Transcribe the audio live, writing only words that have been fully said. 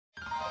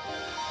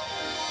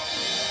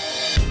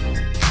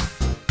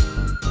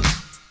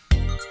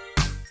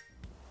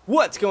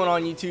What's going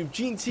on YouTube?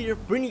 Jeans here,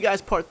 bringing you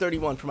guys part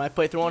 31 for my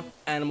playthrough on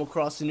Animal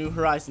Crossing New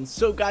Horizons.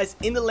 So guys,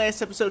 in the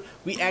last episode,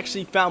 we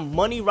actually found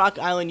Money Rock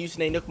Island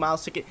using a Nook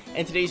Miles ticket.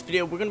 And today's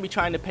video, we're going to be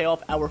trying to pay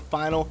off our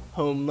final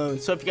home loan.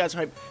 So if you guys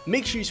are hyped,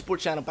 make sure you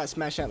support the channel by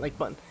smashing that like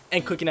button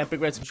and clicking that big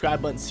red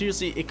subscribe button.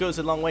 Seriously, it goes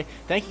a long way.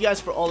 Thank you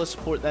guys for all the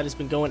support that has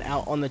been going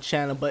out on the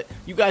channel. But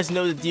you guys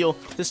know the deal.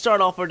 To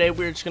start off our day,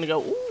 we're just going to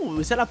go, ooh,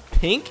 is that a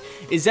pink?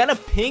 Is that a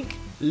pink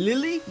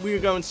lily? We're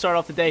going to start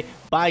off the day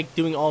by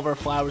doing all of our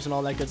flowers and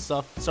all that good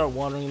stuff. Start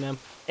watering them,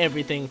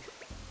 everything,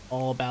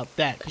 all about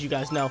that. Because you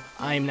guys know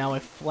I am now a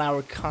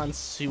flower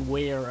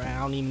connoisseur. I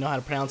don't even know how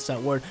to pronounce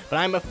that word, but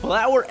I'm a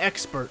flower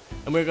expert.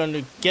 And we're going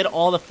to get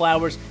all the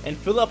flowers and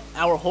fill up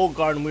our whole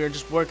garden. We're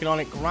just working on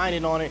it,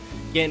 grinding on it,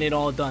 getting it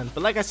all done.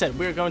 But like I said,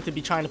 we're going to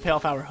be trying to pay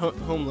off our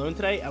home loan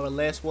today. Our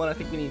last one, I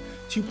think we need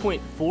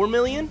 2.4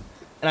 million.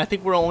 And I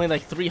think we're only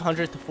like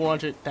 300 to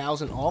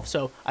 400,000 off.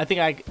 So I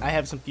think I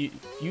have some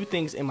few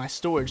things in my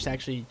storage to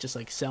actually just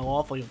like sell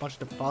off like a bunch of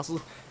different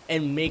fossils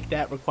and make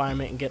that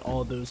requirement and get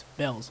all of those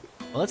bells.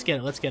 Well, let's get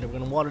it. Let's get it. We're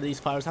going to water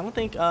these flowers. I don't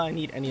think I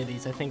need any of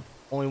these. I think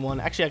only one.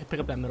 Actually, I can pick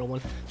up that middle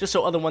one just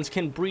so other ones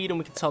can breed and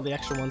we can sell the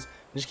extra ones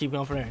and just keep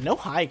going from there. No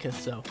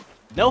hyacinths though.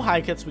 No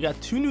hyacinths. We got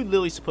 2 new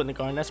lilies to put in the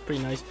garden. That's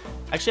pretty nice.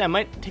 Actually, I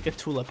might take a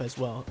tulip as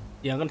well.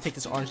 Yeah, I'm going to take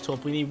this orange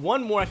tulip. We need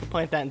one more. I can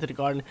plant that into the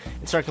garden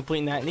and start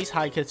completing that. And these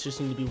hyacinths just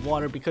need to be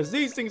watered because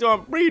these things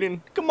aren't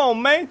breeding. Come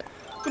on, man.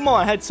 Come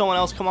on. I had someone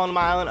else come on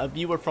my island, a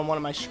viewer from one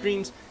of my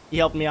streams. He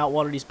helped me out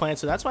water these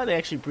plants. So that's why they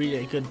actually breed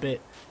a good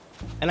bit.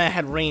 And I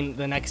had rain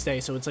the next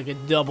day, so it's like a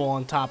double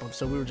on top of.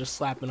 So we were just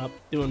slapping up,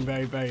 doing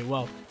very, very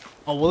well.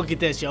 Oh, well, look at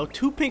this, yo.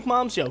 2 pink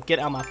moms. Yo, get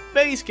out my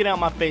face. Get out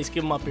my face.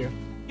 Give them up here.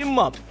 Give them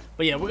up.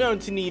 But yeah, we're going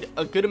to need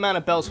a good amount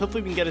of bells.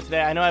 Hopefully we can get it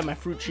today. I know I have my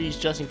fruit trees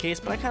just in case,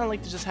 but I kind of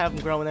like to just have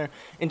them growing there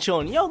and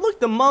chilling. Yo, look,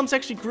 the mums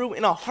actually grew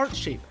in a heart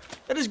shape.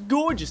 That is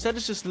gorgeous. That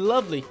is just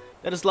lovely.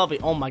 That is lovely.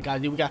 Oh my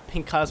god, dude, we got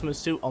pink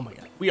cosmos too. Oh my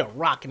god, we are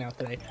rocking out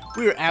today.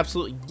 We are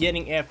absolutely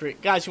getting after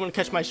it. Guys, you want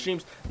to catch my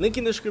streams? Link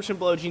in the description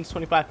below,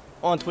 Jeans25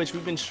 on Twitch.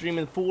 We've been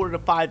streaming 4 to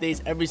 5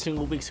 days every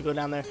single week, so go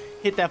down there,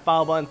 hit that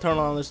follow button, turn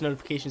on those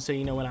notifications so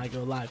you know when I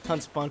go live.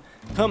 Tons of fun.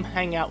 Come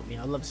hang out with me.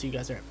 I'd love to see you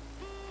guys there.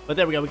 But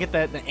there we go. We get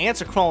that. The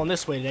ants are crawling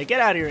this way today. Get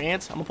out of here,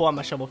 ants. I'm going to pull out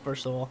my shovel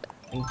first of all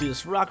and do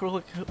this rock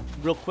real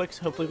quick.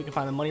 So hopefully we can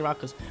find the money rock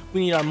because we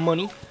need our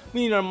money.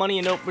 We need our money.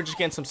 And nope, we're just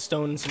getting some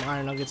stone and some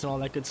iron nuggets and all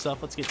that good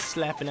stuff. Let's get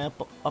slapping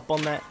up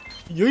on that.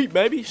 Yeet,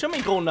 baby. Show me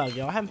a gold nugget,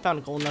 yo. I haven't found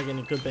a gold nugget in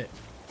a good bit.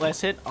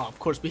 Last hit. Oh, of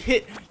course. We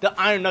hit the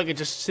iron nugget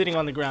just sitting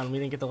on the ground. We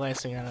didn't get the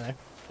last thing out of there.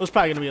 It was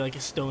probably going to be like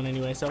a stone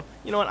anyway. So,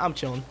 you know what? I'm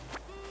chilling.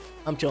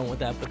 I'm chilling with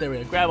that, but there we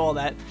go. Grab all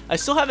that. I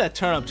still have that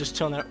turnip just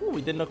chilling there. Ooh,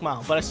 we did Nook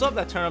Mile. But I still have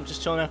that turnip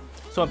just chilling there.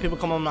 So when people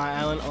come on my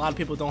island, a lot of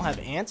people don't have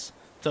ants.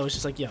 So it's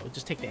just like, yo,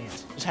 just take the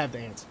ants. Just have the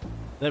ants.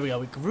 There we go.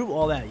 We grew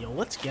all that. Yo,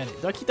 let's get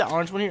it. Do I keep that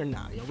orange one here?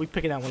 Nah, yo, we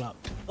picking that one up.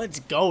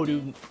 Let's go,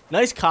 dude.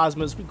 Nice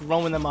cosmos. We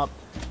growing them up.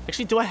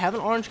 Actually, do I have an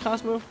orange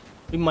cosmo?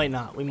 We might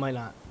not. We might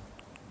not.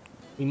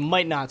 We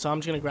might not, so I'm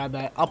just gonna grab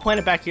that. I'll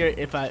plant it back here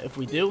if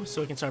we do,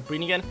 so we can start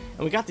breeding again.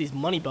 And we got these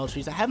money bell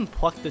trees. I haven't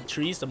plucked the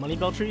trees, the money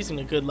bell trees, in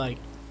a good, like,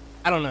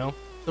 I don't know,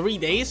 3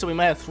 days, so we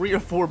might have 3 or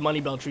 4 money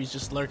bell trees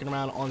just lurking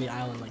around on the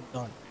island, like,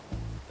 done.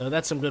 So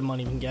that's some good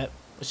money we can get.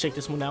 Let's shake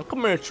this one down.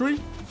 Come here, tree.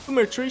 Come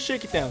here, tree.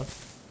 Shake it down.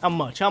 How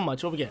much? How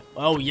much? What we get?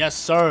 Oh, yes,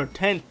 sir.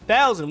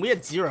 10,000. We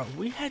had 0.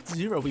 We had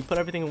 0. We put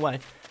everything away.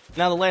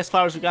 Now the last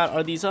flowers we got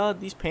are these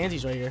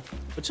pansies right here,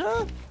 which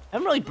haven't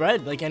really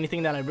bred like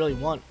anything that I really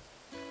want.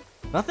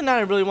 Nothing that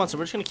I really want, so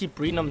we're just gonna keep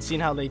breeding them and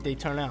seeing how they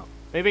turn out.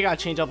 Maybe I gotta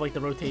change up like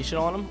the rotation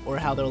on them or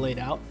how they're laid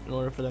out in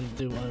order for them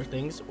to do other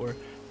things or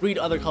breed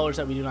other colors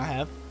that we do not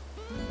have.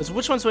 So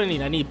which ones do I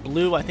need? I need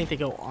blue. I think they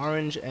go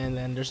orange, and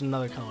then there's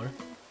another color,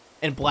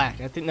 and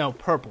black. I think no,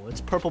 purple.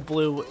 It's purple,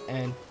 blue,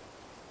 and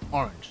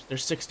orange.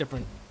 There's 6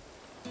 different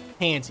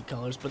pansy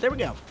colors, but there we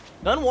go.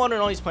 Done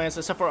watering all these plants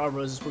except for our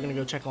roses. We're gonna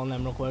go check on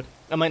them real quick.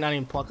 I might not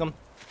even pluck them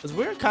because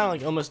we're kind of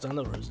like almost done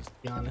the roses, to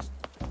be honest.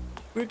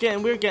 We're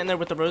getting there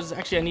with the roses.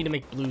 Actually, I need to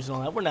make blues and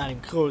all that. We're not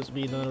even close to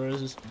being done the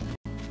roses.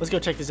 Let's go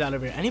check this out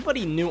over here.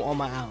 Anybody new on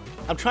my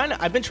island?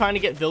 I've been trying to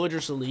get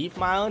villagers to leave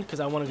my island because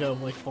I want to go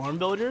like farm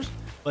villagers,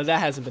 but that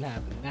hasn't been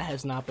happening. That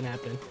has not been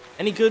happening.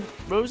 Any good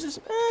roses?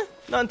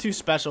 Nothing too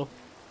special.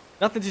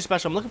 Nothing too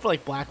special. I'm looking for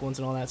like black ones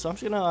and all that. So I'm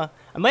just gonna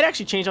I might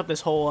actually change up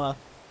this whole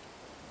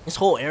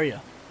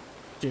area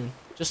soon.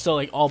 Just so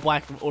like all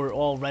black or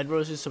all red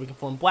roses so we can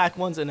form black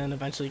ones and then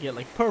eventually get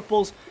like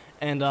purples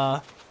and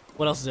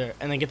what else is there?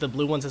 And then get the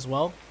blue ones as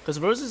well. Because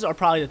roses are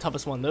probably the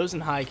toughest one. Those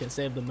and hyacinths,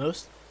 they have the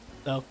most.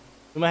 So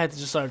we might have to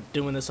just start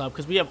doing this up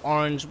because we have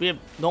orange. We have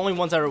the only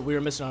ones that we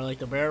were missing are like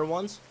the rare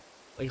ones,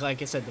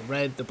 like I said, the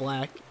red, the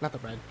black, not the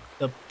red,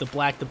 the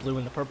black, the blue,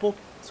 and the purple.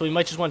 So we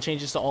might just want to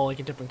change this to all like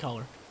a different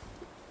color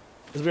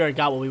because we already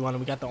got what we wanted.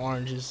 We got the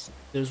oranges.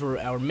 Those were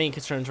our main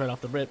concerns right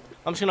off the rip.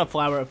 I'm just gonna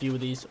flower a few of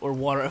these or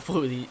water a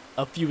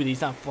few of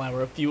these, not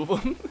flower a few of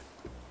them.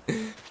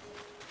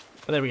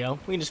 But there we go.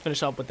 We can just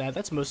finish up with that.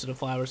 That's most of the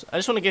flowers. I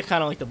just want to get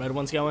kind of like the red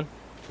ones going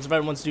because the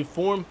red ones do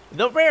form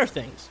the rare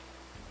things.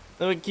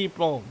 Then we keep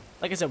rolling.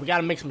 Like I said, we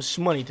gotta make some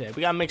shmoney today. We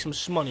gotta make some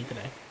shmoney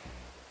today.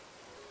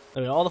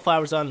 Okay, all the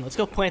flowers done. Let's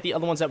go plant the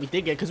other ones that we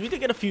did get, because we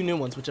did get a few new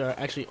ones, which are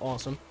actually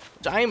awesome,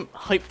 which I am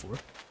hyped for.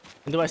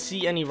 And do I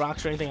see any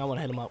rocks or anything? I want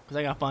to hit them up, because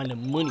I gotta find a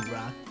money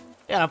rock.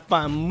 I gotta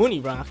find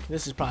money rock.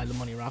 This is probably the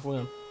money rock. We're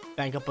gonna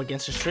bank up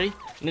against this tree,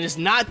 and it is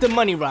not the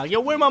money rock. Yo,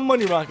 where my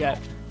money rock at?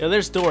 Yo,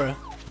 there's Dora.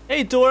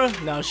 Hey, Dora.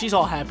 No, she's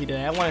all happy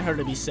today. I wanted her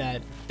to be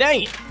sad.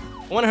 Dang it!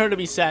 I wanted her to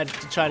be sad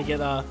to try to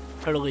get her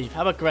to leave.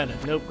 How about Greta?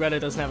 Nope, Greta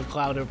doesn't have a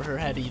cloud over her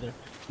head either.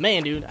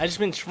 Man, dude, I just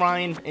been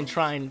trying and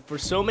trying for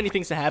so many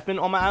things to happen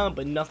on my island,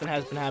 but nothing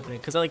has been happening,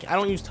 because I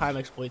don't use time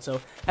exploit,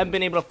 so haven't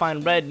been able to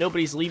find red.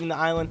 Nobody's leaving the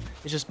island.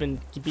 It's just been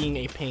being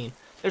a pain.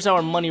 There's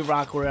our money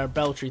rock or our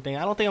bell tree thing.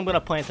 I don't think I'm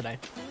gonna plant today.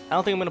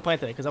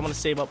 Because I'm gonna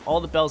save up all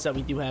the bells that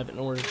we do have in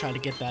order to try to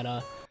get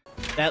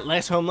that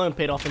last home loan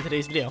paid off in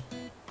today's video.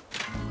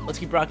 Let's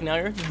keep rocking out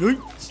here.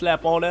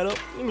 Slap all that up.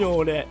 Give me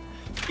all that.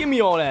 Give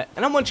me all that.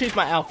 And I'm gonna change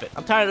my outfit.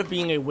 I'm tired of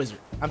being a wizard.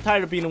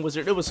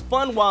 It was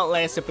fun while it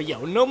lasted, but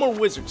yo, no more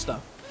wizard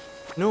stuff.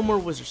 No more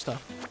wizard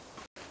stuff.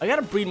 I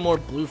gotta breed more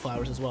blue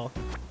flowers as well. I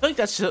feel like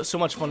that's so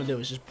much fun to do,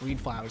 is just breed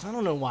flowers. I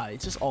don't know why.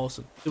 It's just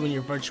awesome doing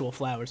your virtual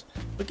flowers.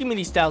 But give me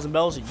these 1,000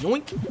 bells and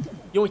yoink.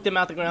 Yoink them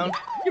out the ground.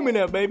 Give me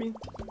that, baby.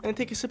 And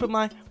take a sip of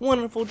my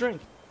wonderful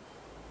drink.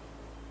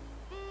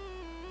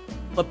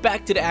 But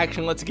back to the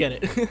action. Let's get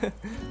it.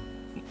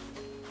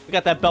 We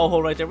got that bell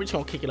hole right there. We're just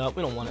gonna kick it up.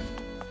 We don't want it.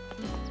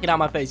 Get out of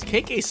my face.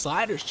 KK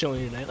Slider's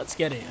chilling today. Let's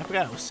get it. I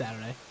forgot it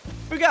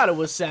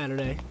was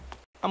Saturday.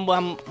 I'm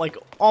like,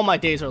 all my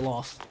days are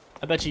lost.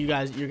 I bet your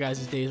guys'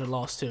 days are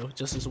lost too,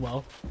 just as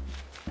well,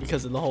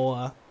 because of the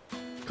whole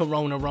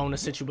Corona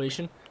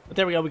situation. But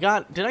there we go.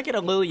 Did I get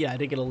a lily? Yeah, I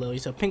did get a lily.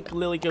 So pink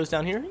lily goes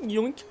down here.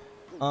 Yoink.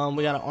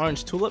 We got an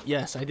orange tulip.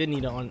 Yes, I did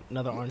need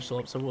another orange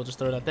tulip, so we'll just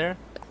throw that there.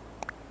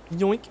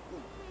 Yoink.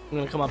 I'm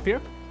gonna come up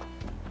here.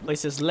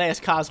 Place this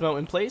last Cosmo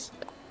in place.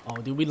 Oh,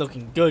 dude, we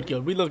looking good.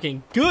 We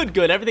looking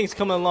good. Everything's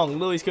coming along.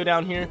 Lilies go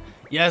down here.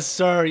 Yes,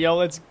 sir. Yo,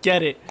 let's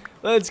get it.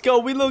 Let's go.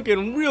 We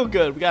looking real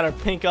good. We got our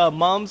pink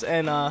mums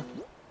and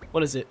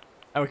what is it?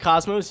 Our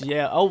Cosmos.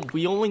 Yeah. Oh,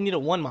 we only needed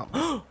one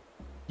mom.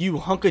 You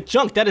hunk of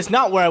junk. That is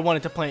not where I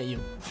wanted to plant you.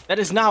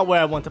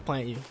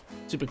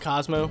 Stupid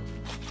Cosmo.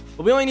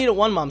 But we only needed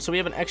one mom, so we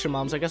have an extra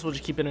mom. So I guess we'll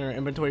just keep it in our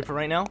inventory for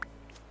right now,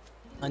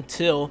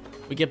 until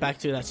we get back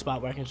to that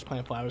spot where I can just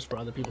plant flowers for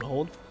other people to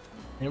hold.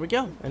 There we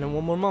go. And then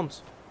one more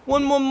mums.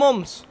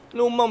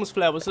 Little mums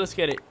flowers. Let's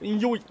get it.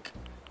 Yoink.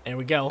 There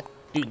we go.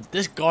 Dude,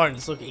 this garden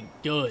is looking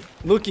good.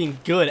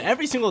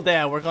 Every single day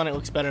I work on it,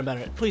 looks better and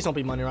better. Please don't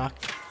be money rock.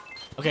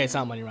 Okay, it's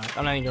not money rock.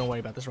 I'm not even gonna worry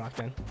about this rock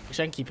then.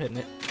 Actually, I can keep hitting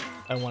it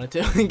if I wanted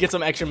to. Get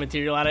some extra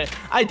material out of it.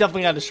 I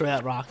definitely gotta destroy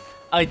that rock.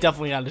 Like,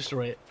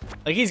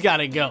 he's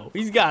gotta go.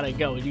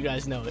 And you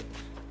guys know it.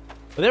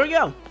 But there we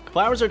go.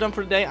 Flowers are done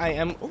for today.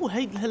 Oh,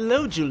 hey,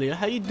 hello, Julia.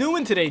 How you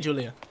doing today,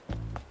 Julia?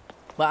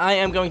 But I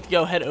am going to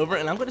go head over,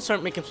 and I'm going to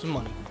start making some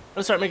money.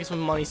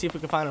 See if we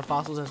can find our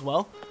fossils as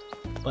well.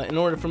 But in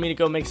order for me to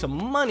go make some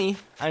money,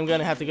 I'm going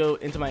to have to go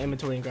into my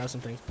inventory and grab some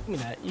things. Give me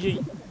that.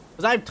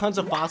 Because I have tons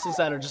of fossils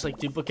that are just like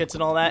duplicates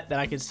and all that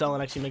I could sell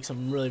and actually make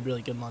some really,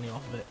 really good money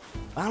off of it.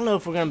 But I don't know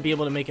if we're going to be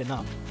able to make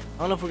enough.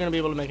 We're just going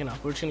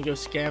to go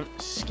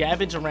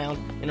scavenge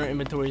around in our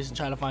inventories and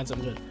try to find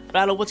something good.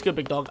 Battle, what's good,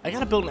 big dog? I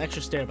got to build an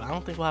extra stair, but I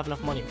don't think we'll have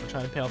enough money for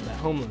trying to pay off that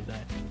home loan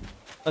today.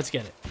 Let's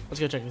get it. Let's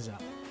go check this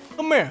out.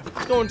 Come here.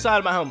 Let's go inside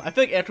of my home. I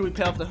feel like after we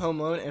pay off the home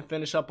loan and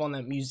finish up on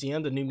that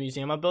museum, the new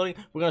museum I'm building,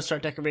 we're going to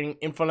start decorating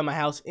in front of my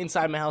house,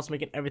 inside my house,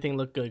 making everything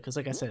look good. Because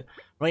like I said,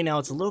 right now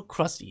it's a little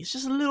crusty. It's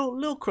just a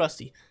little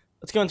crusty.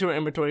 Let's go into our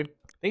inventory.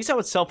 Things I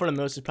would sell for the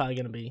most is probably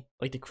going to be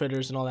like the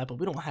critters and all that, but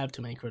we don't have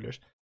too many critters.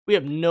 We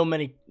have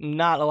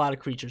not a lot of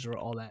creatures or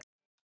all that.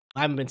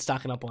 I haven't been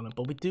stocking up on it,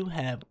 but we do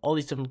have all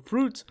these different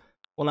fruits.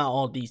 Well, not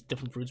all these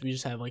different fruits. We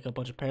just have like a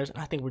bunch of pears, and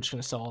I think we're just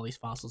going to sell all these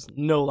fossils.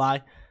 No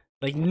lie.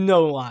 Like,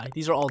 no lie.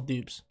 These are all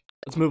dupes.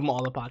 Let's move them all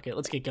in the pocket.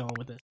 Let's get going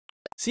with this.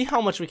 See how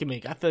much we can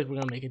make. I feel like we're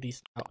going to make a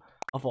decent amount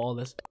off of all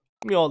this.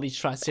 Give me all these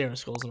Triceratops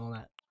skulls and all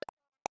that.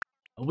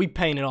 We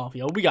paying it off,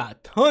 yo. We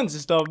got tons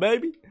of stuff,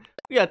 baby.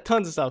 We got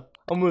tons of stuff.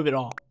 I'll move it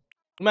all.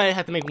 We might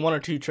have to make 1 or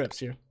 2 trips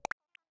here.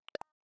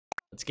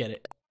 Let's get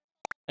it.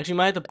 Actually, we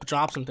might have to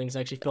drop some things to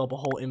actually fill up a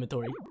whole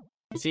inventory.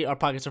 You see, our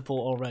pockets are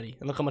full already.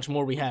 And look how much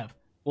more we have.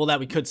 Well, that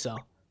we could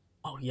sell.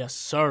 Oh, yes,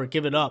 sir.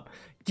 Give it up.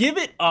 Give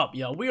it up,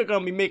 yo. We are going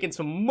to be making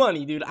some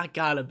money, dude. I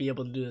got to be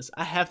able to do this.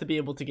 I have to be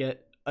able to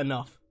get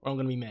enough, or I'm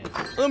going to be mad.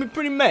 I'm going to be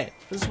pretty mad.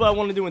 This is what I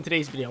want to do in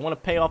today's video. I want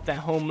to pay off that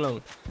home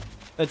loan.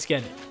 Let's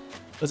get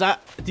it.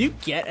 Do you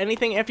get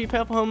anything after you pay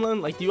off a home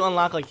loan? Like, do you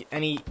unlock, like,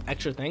 any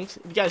extra things?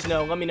 If you guys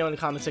know, let me know in the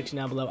comment section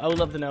down below. I would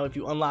love to know if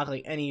you unlock,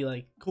 like, any,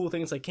 like, cool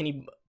things. Like, can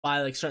you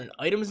buy, like, certain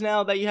items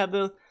now that you have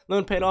the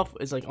loan paid off?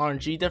 Is, like,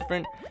 RNG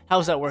different? How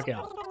does that work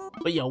out?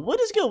 But, yo,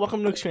 what is good? Welcome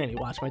to Nook's Cranny.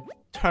 Watch, my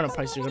turnip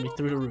prices are going to be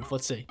through the roof.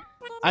 Let's see.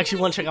 I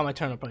actually want to check out my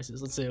turnip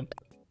prices. Let's see.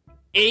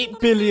 8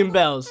 billion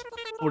bells.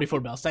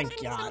 44 bells.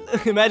 Thank God.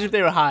 Imagine if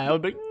they were high. I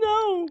would be like,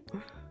 no.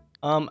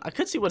 I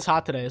could see what's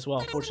hot today as well,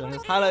 fortunately.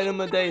 Highlight of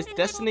the day is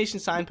destination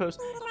signpost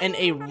and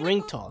a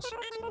ring toss.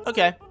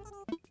 Okay.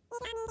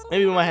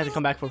 Maybe we might have to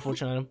come back for a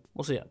fortune item.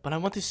 We'll see. But I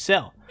want to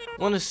sell.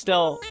 I want to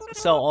sell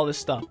all this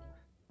stuff.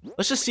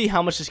 Let's just see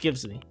how much this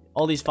gives me.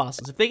 All these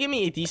fossils. If they give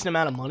me a decent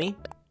amount of money,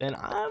 then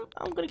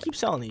I'm gonna keep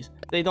selling these.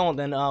 If they don't,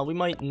 then we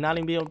might not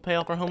even be able to pay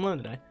off our home loan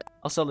today.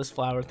 I'll sell this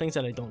flower. Things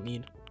that I don't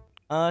need.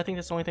 I think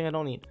that's the only thing I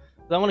don't need.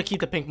 I want to keep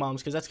the pink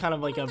moms because that's kind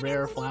of like a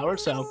rare flower.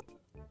 So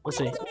we'll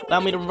see. Allow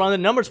me to run the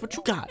numbers. What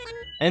you got?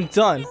 And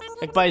done.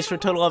 Like buys for a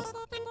total of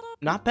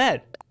not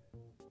bad.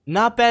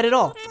 Not bad at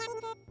all.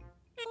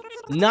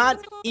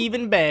 Not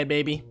even bad,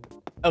 baby.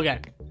 Okay.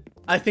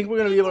 I think we're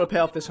going to be able to pay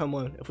off this home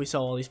loan if we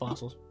sell all these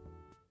fossils.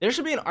 There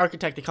should be an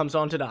architect that comes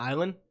onto the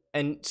island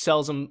and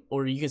sells them,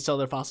 or you can sell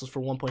their fossils for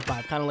 1.5.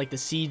 Kind of like the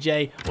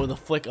CJ or the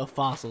Flick of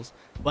fossils.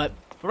 But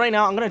for right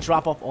now, I'm going to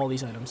drop off all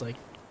these items. Like,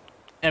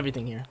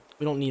 everything here.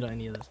 We don't need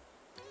any of this.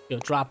 Yo,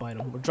 drop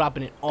item. We're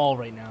dropping it all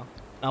right now.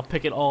 I'll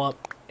pick it all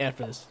up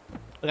after this.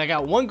 Like, I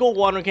got 1 gold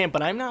water can,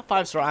 but I'm not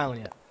 5-star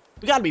island yet.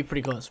 We got to be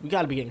pretty close. We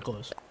got to be getting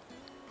close.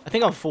 I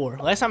think I'm 4.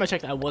 Last time I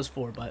checked, I was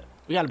 4, but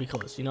we gotta be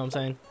close. You know what I'm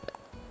saying?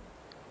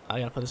 I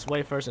gotta put this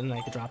away first, and then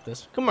I can drop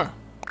this. Come on.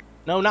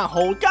 No, not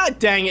hold. God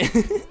dang it.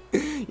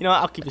 You know what?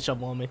 I'll keep the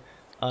shovel on me.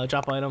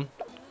 Drop item.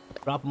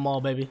 Drop them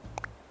all, baby.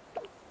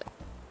 Yeah,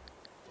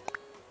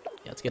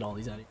 let's get all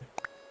these out of here.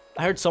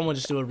 I heard someone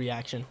just do a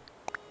reaction.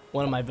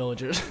 One of my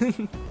villagers.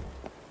 But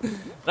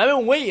I've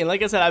been waiting.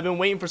 Like I said, I've been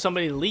waiting for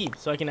somebody to leave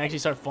so I can actually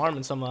start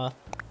farming some,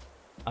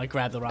 I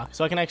grabbed the rock.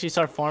 So I can actually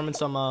start farming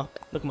some,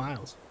 Nook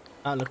Miles.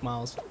 Not Nook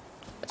Miles.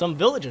 Some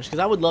villagers, because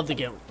I would love to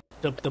get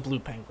the blue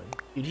penguin.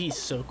 Dude, he's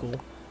so cool.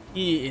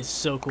 He is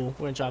so cool.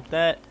 We're going to drop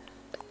that.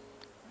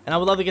 And I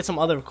would love to get some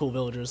other cool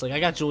villagers. Like, I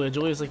got Julia.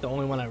 Julia's, like, the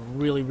only one I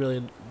really,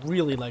 really,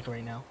 really like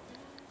right now.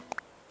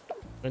 I'm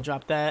going to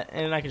drop that.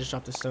 And I can just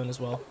drop this stone as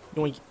well.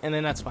 And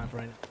then that's fine for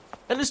right now.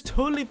 That is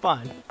totally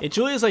fine. Yeah,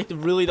 Julia's, like,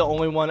 really the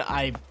only one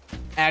I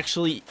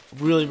actually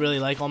really, really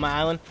like on my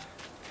island.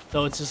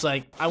 So it's just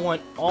like, I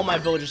want all my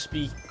villagers to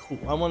be cool.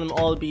 I want them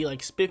all to be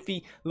like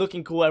spiffy,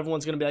 looking cool.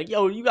 Everyone's gonna be like,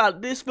 yo, you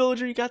got this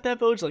villager, you got that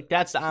villager. Like,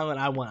 that's the island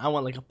I want. I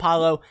want like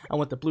Apollo. I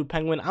want the blue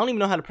penguin. I don't even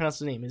know how to pronounce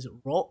the name. Is it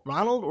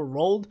Ronald or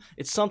Rold?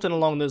 It's something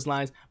along those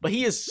lines. But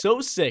he is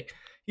so sick.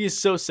 He is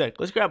so sick.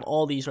 Let's grab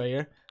all these right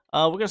here.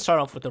 We're gonna start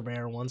off with the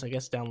rare ones, I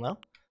guess, down low.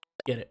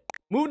 Get it.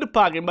 Move the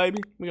pocket, baby.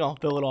 We're gonna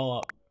fill it all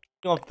up.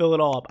 We're gonna fill it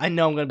all up. I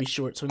know I'm gonna be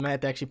short, so we might have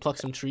to actually pluck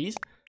some trees.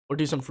 Or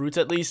do some fruits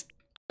at least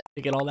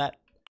to get all that.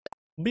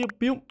 Beep,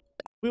 beep,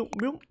 beep,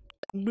 beep,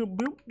 beep,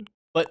 beep.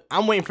 But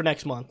I'm waiting for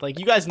next month. Like,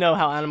 you guys know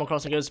how Animal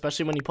Crossing goes,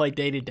 especially when you play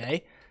day to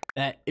day.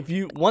 That if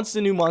you, once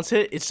the new months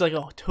hit, it's like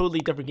a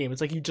totally different game.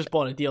 It's like you just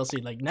bought a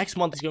DLC. Like, next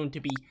month is going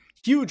to be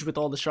huge with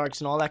all the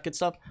sharks and all that good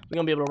stuff. We're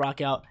going to be able to rock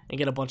out and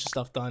get a bunch of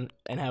stuff done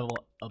and have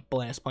a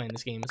blast playing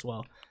this game as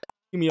well.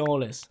 Give me all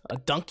this. A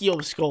Donkey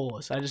of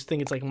Skulls. I just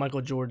think it's like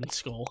Michael Jordan's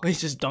skull. He's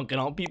just dunking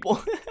on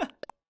people.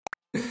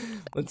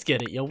 Let's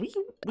get it, yo.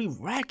 We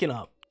racking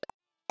up.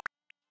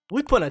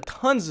 We putting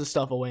tons of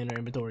stuff away in our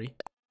inventory.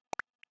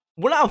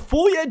 We're not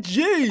full yet.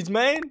 Jeez,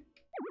 man.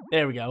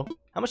 There we go.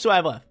 How much do I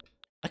have left?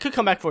 I could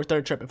come back for a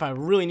third trip if I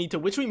really need to,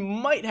 which we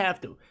might have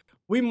to.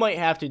 We might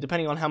have to,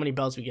 depending on how many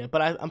bells we get.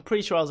 But I'm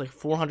pretty sure I was like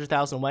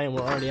 400,000 away, and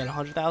we're already at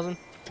 100,000.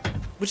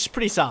 Which is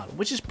pretty solid.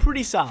 Which is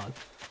pretty solid.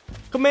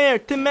 Come here,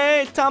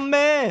 Timmy,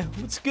 Tommy.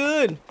 What's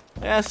good?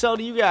 I gotta sell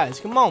to you guys.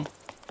 Come on.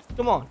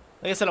 Come on.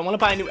 Like I said, I want to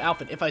buy a new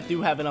outfit if I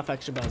do have enough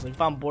extra bells. Like, if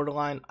I'm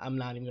borderline, I'm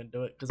not even going to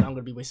do it because I'm going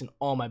to be wasting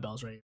all my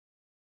bells right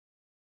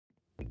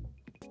here.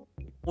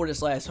 For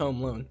this last home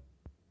loan.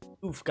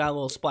 Oof, got a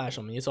little splash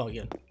on me. It's all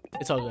good.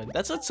 It's all good.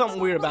 That's what's something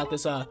weird about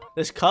this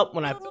this cup.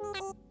 When I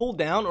pull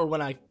down or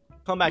when I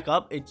come back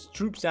up, it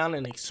droops down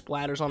and it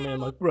splatters on me. I'm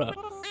like, bruh,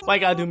 why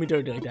you gotta do me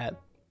dirty like that?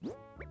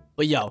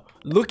 But yo,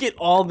 look at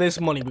all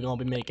this money we're going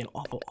to be making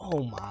off of.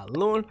 Oh my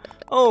lord.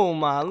 Oh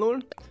my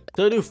lord.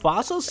 So do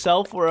fossils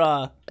sell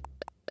for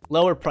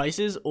lower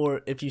prices,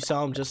 or if you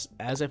sell them just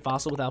as a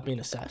fossil without being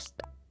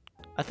assessed?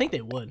 I think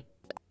they would.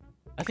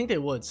 I think they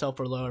would sell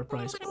for a lower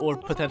price, or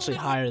potentially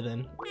higher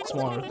than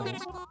smaller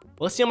things. Well,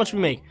 let's see how much we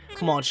make.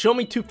 Come on, show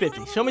me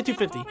 250. Show me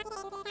 250.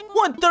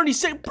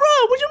 136, bro.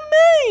 What you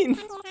mean?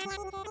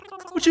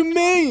 What you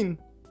mean?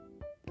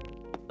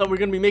 Thought we're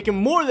gonna be making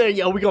more there.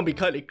 Yo, we're gonna be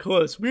cutting it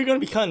close. We're gonna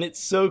be cutting it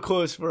so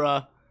close for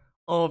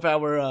all of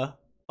our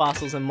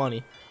fossils and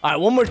money. All right,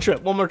 one more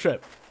trip. One more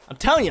trip. I'm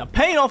telling you, I'm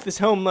paying off this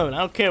home loan. I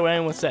don't care what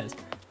anyone says.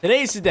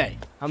 Today's the day.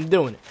 I'm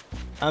doing it.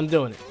 I'm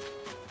doing it.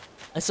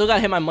 I still gotta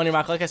hit my money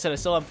rock. Like I said, I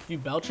still have a few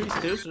bell trees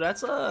too. So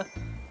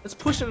that's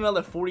pushing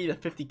another 40 to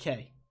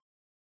 50k.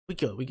 We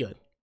good. We good.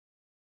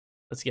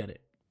 Let's get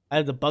it. I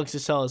have the bugs to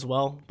sell as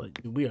well, but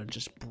dude, we are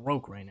just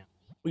broke right now.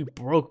 We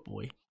broke,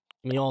 boy.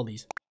 Give me all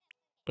these.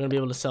 We're gonna be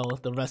able to sell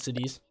the rest of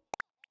these.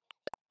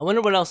 I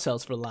wonder what else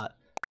sells for a lot.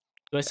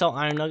 Do I sell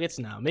iron nuggets?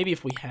 No. Maybe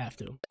if we have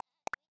to.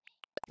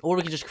 Or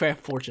we could just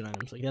craft fortune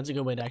items. Like, that's a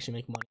good way to actually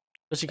make money.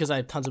 Especially because I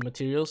have tons of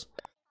materials.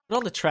 But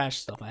all the trash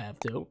stuff I have,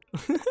 too.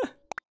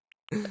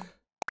 Give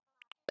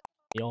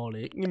me all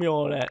that. Give me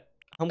all that.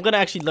 I'm going to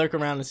actually lurk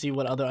around and see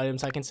what other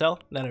items I can sell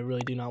that I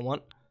really do not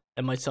want.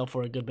 That might sell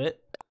for a good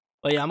bit.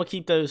 But yeah, I'm going to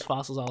keep those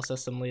fossils. I'll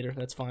assess them later.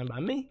 That's fine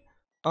by me.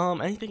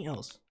 Anything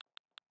else?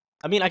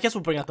 I mean, I guess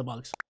we'll bring out the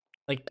bugs.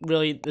 Like,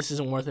 really, this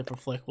isn't worth it for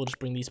Flick. We'll just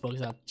bring these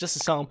bugs out just to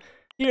sell them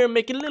here and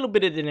make a little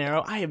bit of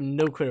dinero. I have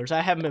no critters.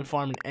 I haven't been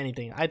farming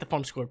anything. I have to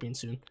farm scorpions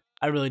soon.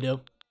 I really do.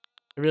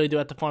 I really do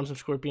have to farm some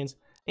scorpions.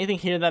 Anything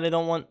here that I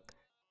don't want?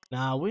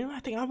 Nah, I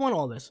think I want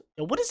all this.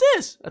 Yo, what is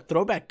this? A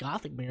throwback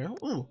gothic mirror?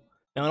 Ooh.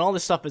 Now, and all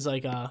this stuff is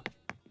like,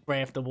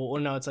 craftable. Or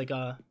no, it's like,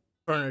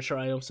 furniture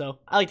item. So,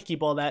 I like to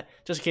keep all that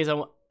just in case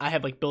I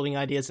have, like, building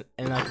ideas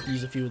and I could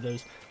use a few of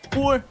those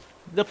for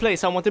the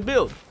place I want to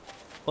build.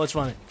 Let's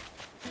run it.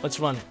 Let's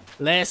run it.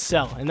 Last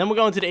sell. And then we're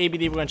going to the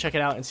ABD. We're going to check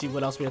it out and see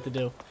what else we have to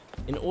do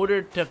in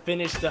order to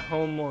finish the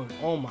home run.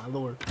 Oh, my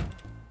lord.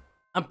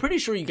 I'm pretty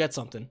sure you get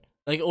something.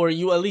 Like, or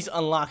you at least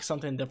unlock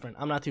something different.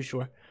 I'm not too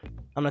sure.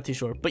 I'm not too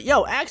sure. But,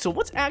 yo, Axel,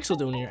 what's Axel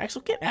doing here?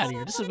 Axel, get out of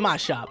here. This is my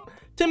shop.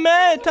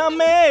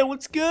 Tommy,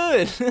 what's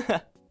good?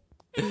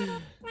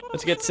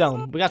 Let's get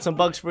selling. We got some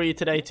bugs for you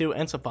today, too,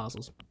 and some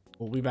fossils.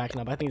 We'll be racking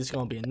up. I think this is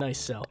going to be a nice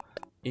sell.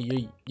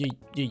 Come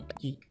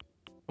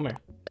here.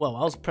 Whoa,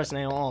 I was pressing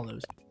A on all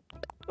those.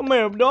 Come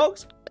here,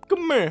 dogs.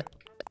 Come here.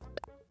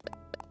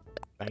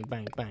 Bang,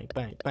 bang, bang,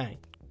 bang, bang.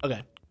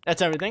 Okay,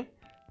 that's everything.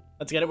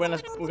 Let's get it. We're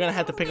gonna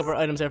have to pick up our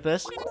items after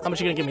this. How much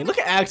are you gonna give me? Look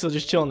at Axel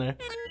just chilling there.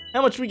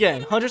 How much we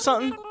getting? 100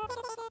 something?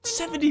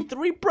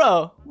 73,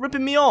 bro.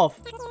 Ripping me off.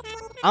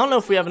 I don't know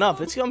if we have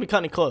enough. It's gonna be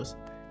cutting it close.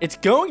 It's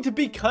going to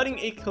be cutting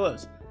it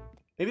close.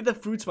 Maybe the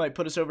fruits might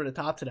put us over the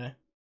top today.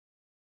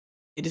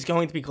 It is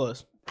going to be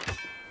close.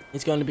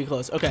 It's going to be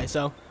close. Okay,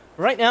 so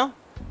right now,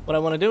 what I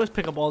want to do is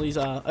pick up all these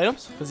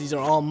items because these are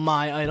all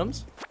my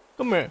items.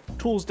 Come here.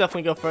 Tools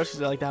definitely go first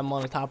because I like to have them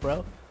on the top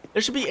row.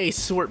 There should be a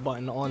sort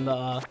button on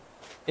the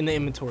in the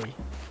inventory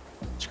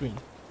screen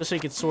just so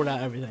you can sort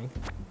out everything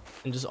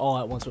and just all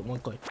at once with one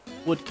click.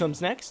 Wood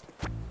comes next,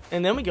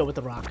 and then we go with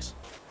the rocks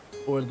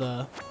or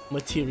the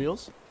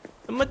materials.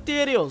 The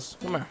materials.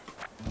 Come here.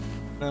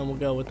 Then we'll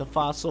go with the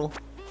fossil,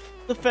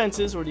 the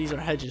fences, or these are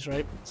hedges,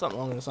 right? Something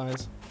along those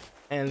lines.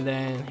 And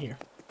then here.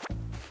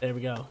 There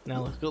we go.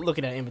 Now look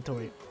at that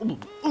inventory.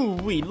 Ooh,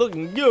 we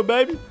looking good,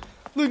 baby.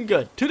 Looking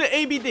good. To the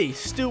ABD.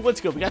 Stu,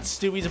 what's good? We got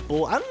Stu. He's a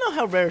bull. I don't know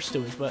how rare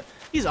Stu is, but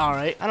he's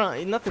alright.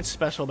 Nothing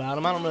special about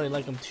him. I don't really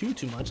like him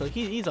too much. Like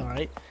he's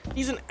alright.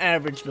 He's an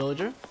average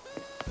villager.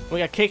 We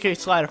got KK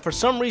Slider. For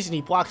some reason,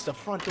 he blocks the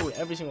front door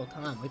every single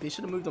time. Like they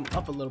should have moved him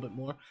up a little bit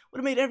more. Would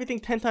have made everything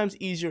 10 times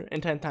easier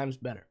and 10 times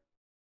better.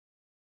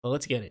 Well,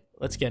 let's get it.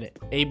 Let's get it.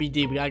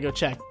 ABD. We gotta go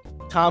check.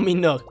 Tommy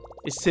Nook.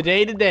 It's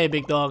today the day,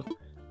 big dog.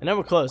 And then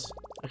we're close.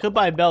 I could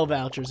buy Bell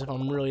vouchers if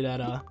I'm really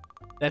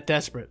that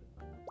desperate.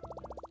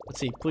 Let's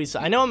see, please.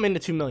 I know I'm into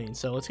 2 million,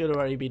 so let's go to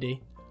our ABD.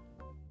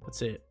 Let's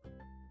see it.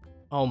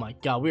 Oh my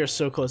god, we are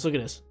so close. Look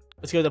at this.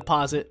 Let's go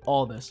deposit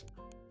all this.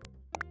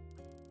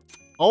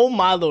 Oh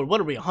my lord,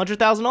 what are we,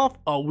 100,000 off?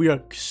 Oh, we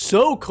are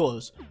so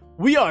close.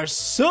 We are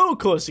so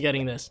close to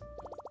getting this.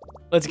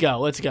 Let's go,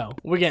 let's go.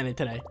 We're getting it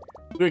today.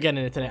 We're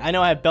getting it today. I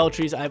know I have bell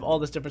trees. I have all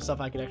this different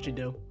stuff I could actually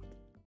do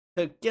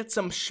to get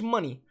some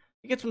shmoney.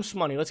 Get some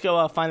shmoney. Let's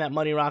go find that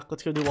money rock.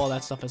 Let's go do all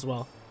that stuff as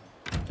well.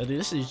 So, dude,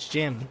 this is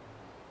jamming.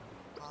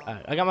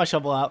 Alright, I got my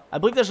shovel out. I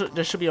believe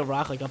there should be a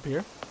rock like up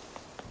here.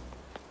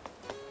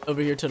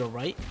 Over here to the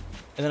right.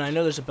 And then I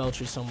know there's a bell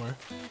tree somewhere.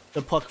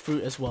 The pluck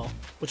fruit as well.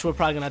 Which we're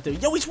probably gonna have to do.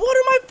 Yo, he's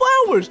watering my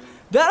flowers!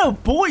 That a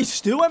boy,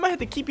 Stu. I might have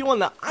to keep you on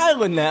the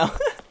island now.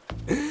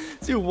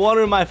 Dude,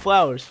 watering my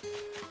flowers.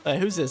 Alright,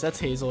 who's this? That's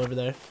Hazel over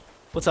there.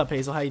 What's up,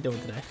 Hazel? How you doing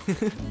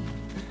today?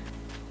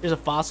 Here's a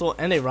fossil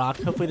and a rock.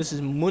 Hopefully this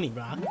is money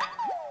rock.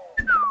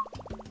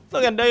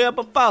 Look, I dug up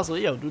a fossil.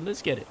 Yo, dude,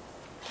 let's get it.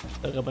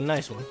 Dug up a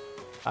nice one.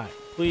 Alright,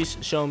 please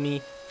show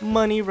me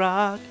money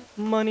rock.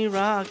 Money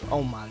rock.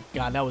 Oh my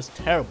god, that was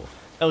terrible.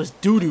 That was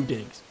doo-doo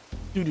digs.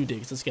 Doo-doo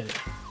digs. Let's get it.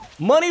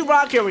 Money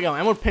rock. Here we go.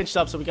 And we're pinched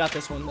up, so we got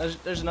this one.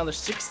 There's another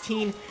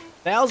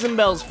 16,000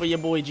 bells for your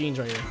boy Jeans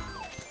right here.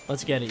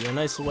 Let's get it. A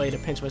nice way to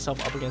pinch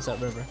myself up against that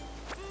river.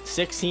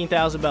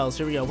 16,000 bells.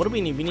 Here we go. What do we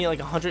need? We need like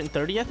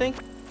 130, I think.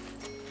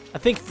 I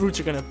think fruits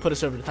are going to put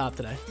us over the top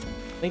today.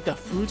 I think the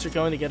fruits are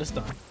going to get us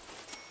done.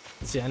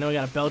 Let's see. I know we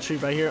got a bell tree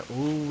right here.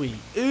 Ooh-wee.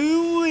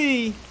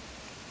 Ooh-wee.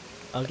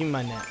 Oh, give me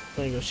my net. I'm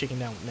going to go shaking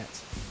down with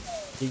nets.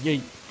 Give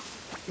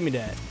me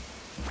that.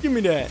 Give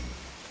me that.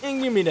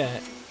 And give me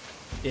that.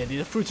 Yeah, dude,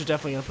 the fruits are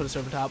definitely going to put us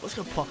over the top. Let's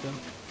go pluck them.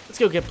 Let's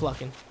go get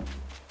plucking.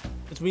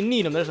 Because we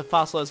need them. There's a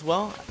fossil as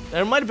well.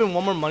 There might have been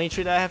one more money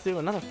tree that I have to do.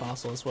 Another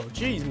fossil as well.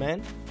 Jeez,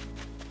 man.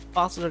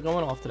 Fossils are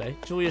going off today.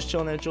 Julia's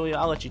chilling there. Julia,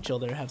 I'll let you chill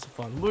there. Have some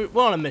fun. We're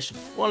on a mission.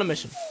 We're on a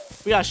mission.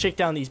 We got to shake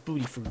down these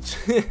booty fruits.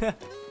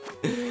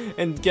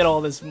 And get all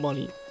this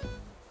money.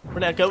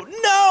 Where'd that go?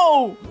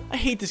 No! I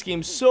hate this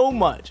game so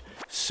much.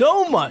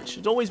 So much.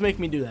 It's always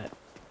making me do that.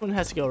 One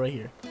has to go right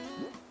here.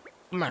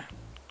 Come on.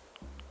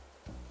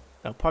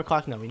 No, park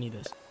clock. No, we need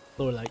this.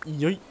 Lower like,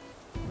 yoink.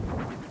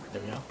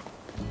 There we go.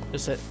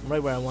 Just set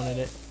right where I wanted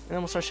it. And then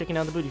we'll start shaking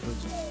down the booty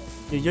fruits.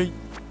 Yoink.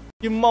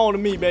 Give them all to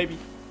me, baby.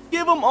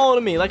 Give them all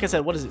to me. Like I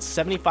said, what is it?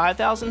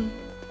 75,000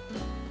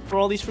 for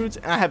all these fruits?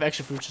 And I have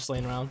extra fruits just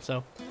laying around,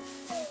 so.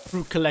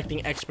 Fruit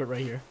collecting expert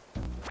right here.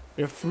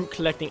 We're a fruit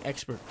collecting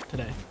expert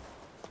today.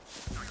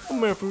 Come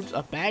here, fruits.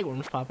 A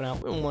bagworm's popping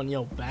out. We don't want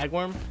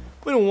bagworm.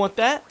 We don't want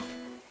that.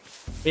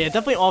 But yeah,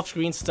 definitely off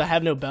screen since I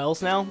have no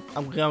bells now.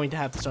 I'm going to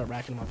have to start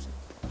racking them up.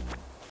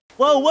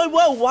 Whoa, whoa,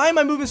 whoa. Why am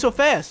I moving so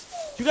fast?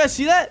 Did you guys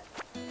see that?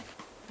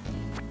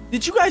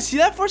 Did you guys see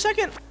that for a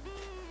second?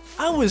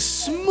 I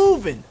was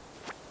moving.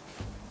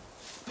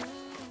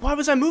 Why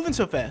was I moving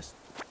so fast?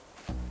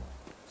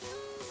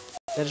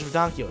 That is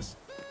ridiculous.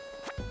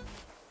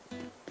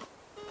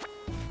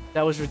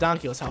 That was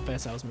ridiculous how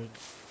fast I was moving.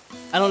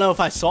 I don't know if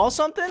I saw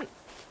something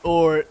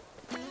or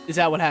is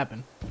that what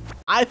happened?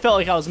 I felt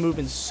like I was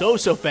moving so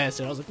fast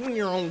and I was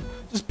like,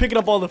 just picking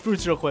up all the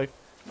fruits real quick.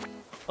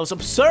 That was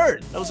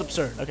absurd. That was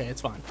absurd. Okay,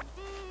 it's fine.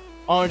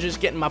 Oranges,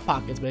 get in my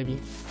pockets, baby.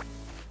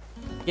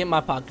 Get in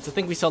my pockets. I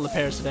think we sell the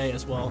pears today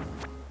as well.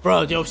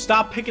 Bro, yo,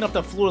 stop picking up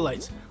the floor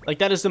lights. Like,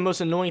 that is the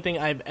most annoying thing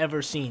I've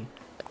ever seen.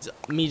 It's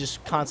me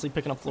just constantly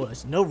picking up floor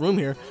lights. No room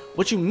here.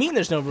 What you mean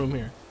there's no room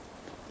here?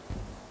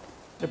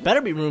 There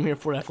better be room here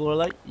for that floor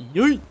light.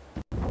 Yeet.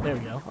 There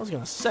we go. I was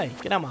gonna say,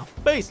 get out of my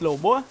face, little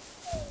boy.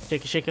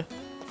 Shake it, shake it.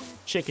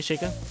 Shake it,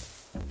 shake it.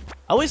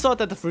 I always thought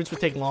that the fruits would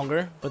take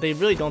longer, but they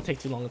really don't take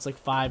too long. It's like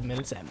 5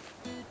 minutes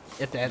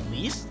at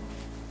least.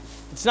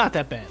 It's not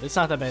that bad. It's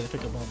not that bad to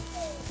pick up on.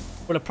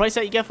 For the price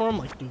that you get for them,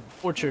 like, dude,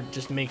 Orchard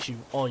just makes you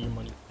all your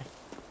money.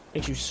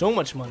 Makes you so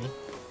much money.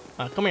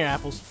 Come here,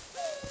 apples.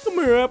 Come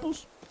here,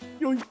 apples.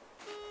 Yo.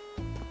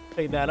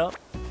 Pick that up.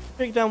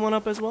 Pick that one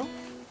up as well.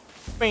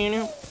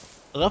 I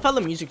love how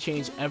the music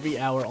changes every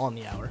hour on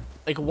the hour.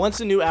 Like, once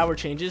a new hour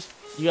changes,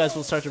 you guys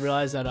will start to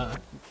realize that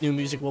new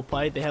music will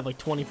play. They have like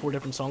 24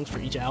 different songs for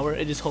each hour.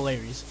 It is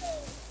hilarious.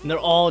 And they're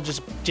all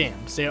just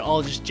jams. They're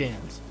all just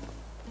jams.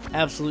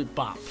 Absolute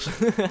bops.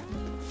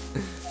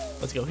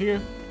 Let's go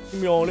here.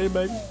 Give me all in,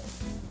 baby.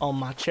 All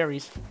my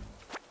cherries.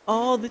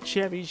 All the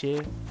cherries,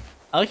 yeah.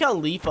 I like how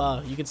Leaf,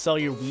 you can sell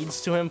your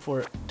weeds to him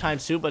for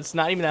 ×2, but it's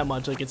not even that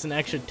much. Like, it's an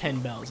extra 10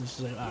 bells. It's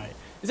just like, alright.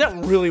 Is that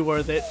really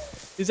worth it?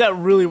 Is that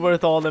really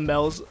worth all the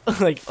bells?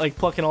 like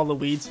plucking all the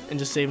weeds and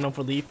just saving them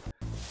for Leaf?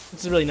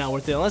 It's really not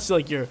worth it. Unless,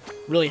 like, you're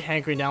really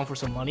hankering down for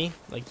some money.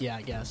 Like, yeah,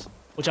 I guess.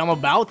 Which I'm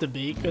about to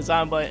be, because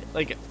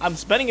I'm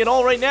spending it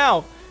all right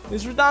now.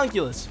 It's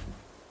ridiculous.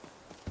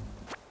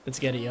 Let's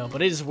get it, yo.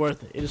 But it is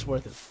worth it. It is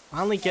worth it.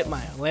 Finally get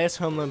my last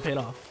home loan paid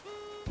off.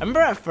 I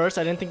remember at first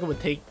I didn't think it would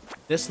take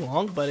this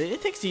long, but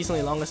it takes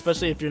decently long,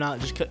 especially if you're not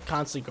just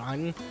constantly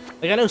grinding.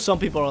 Like, I know some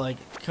people are like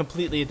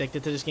completely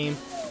addicted to this game.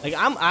 Like,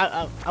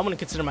 I wouldn't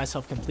consider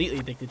myself completely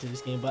addicted to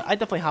this game, but I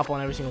definitely hop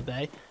on every single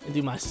day and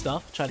do my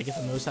stuff, try to get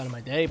the most out of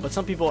my day. But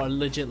some people are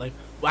legit like,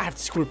 well, I have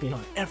to scorpion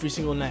hunt every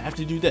single night. I have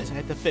to do this. I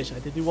have to fish. I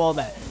have to do all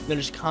that. And they're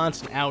just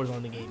constant hours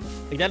on the game.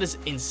 Like, that is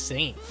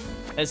insane.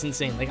 That's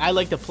insane. Like, I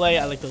like to play.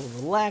 I like to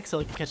relax. I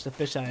like to catch the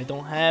fish that I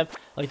don't have.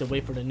 I like to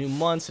wait for the new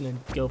months and then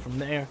go from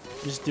there.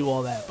 Just do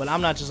all that. But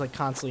I'm not just like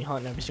constantly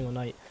hunting every single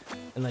night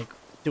and like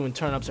doing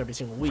turnips every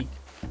single week.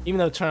 Even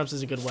though turnips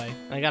is a good way.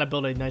 And I gotta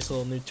build a nice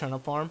little new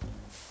turnip farm.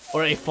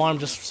 Or a farm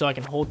just so I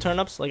can hold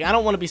turnips. Like, I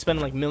don't want to be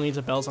spending like millions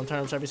of bells on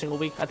turnips every single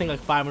week. I think like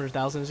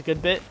 500,000 is a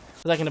good bit.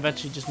 Because I can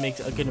eventually just make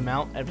a good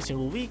amount every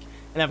single week.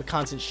 And have a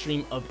constant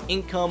stream of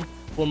income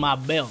for my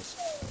bells.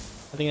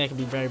 I think that could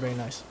be very, very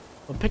nice.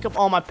 But pick up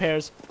all my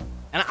pears.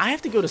 And I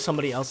have to go to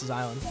somebody else's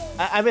island.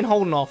 I've been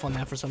holding off on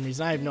that for some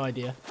reason. I have no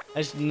idea.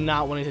 I just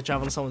not wanting to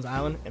travel to someone's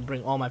island and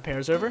bring all my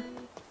pears over.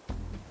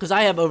 Because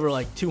I have over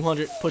like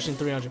 200, pushing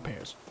 300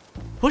 pears.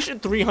 Pushing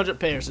 300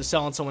 pears to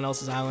sell on someone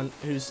else's island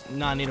whose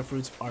non-native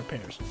fruits are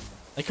pears.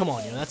 Like, come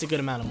on, yo. That's a good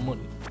amount of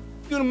money.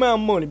 Good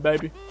amount of money,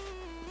 baby.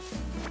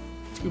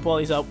 Scoop all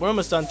these up. We're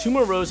almost done. 2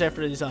 more rows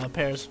after these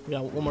pears. We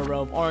got 1 more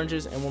row of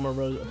oranges and 1 more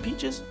row of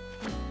peaches.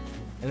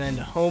 And then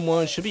the home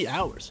one should be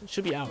ours. It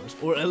should be ours.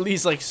 Or at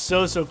least like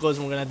so close,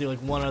 and we're going to do like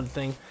one other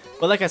thing.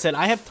 But like I said,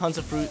 I have tons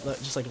of fruit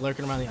just like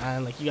lurking around the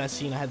island. Like you guys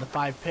seen, I had the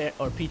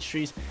 5 peach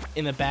trees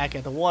in the back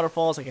at the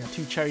waterfalls. I got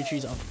 2 cherry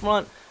trees up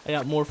front. I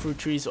got more fruit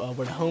trees where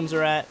the homes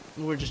are at.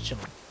 We're just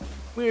chilling.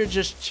 We're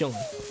just chilling.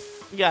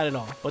 We got it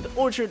all. But the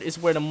orchard is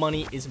where the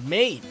money is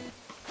made.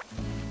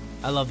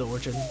 I love the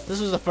orchard.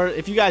 This was the first,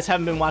 if you guys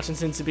haven't been watching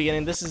since the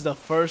beginning, this is the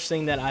first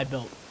thing that I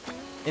built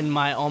on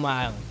my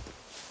island.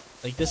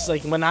 Like, this is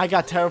like when I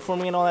got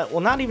terraforming and all that. Well,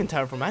 not even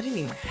terraforming. I didn't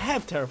even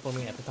have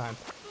terraforming at the time.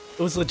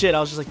 It was legit.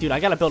 I was just like, dude, I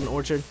gotta build an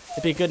orchard.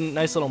 It'd be a good,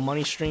 nice little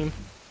money stream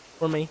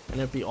for me,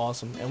 and it'd be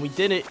awesome. And we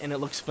did it, and it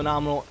looks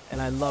phenomenal,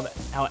 and I love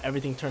how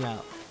everything turned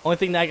out. Only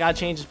thing that got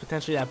changed is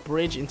potentially that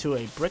bridge into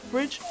a brick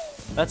bridge.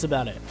 That's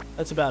about it.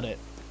 That's about it.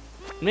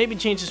 Maybe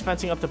change this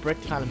fencing up to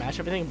brick to kind of match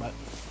everything, but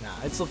nah,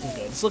 it's looking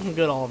good. It's looking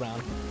good all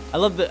around. I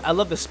love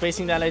the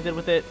spacing that I did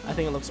with it. I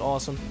think it looks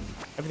awesome.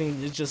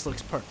 Everything, it just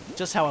looks perfect,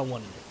 just how I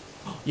wanted it.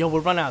 Yo, we're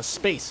running out of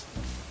space.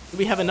 Do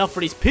we have enough for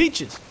these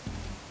peaches?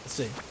 Let's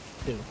see.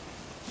 Dude.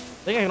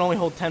 I think I can only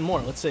hold 10 more.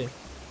 Let's see.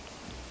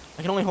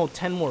 I can only hold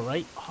 10 more,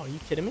 right? Oh, are you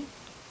kidding me?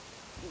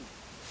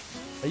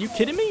 Are you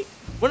kidding me?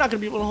 We're not going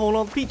to be able to hold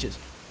all the peaches.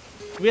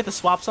 Do we have to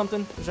swap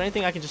something? Is there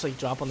anything I can just, like,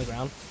 drop on the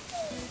ground?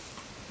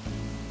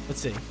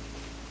 Let's see.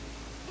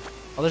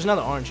 Oh, there's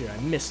another orange here.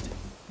 I missed it.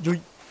 Let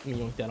me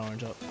yoink that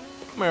orange up.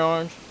 Come here,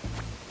 orange.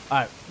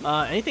 Alright,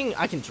 anything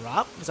I can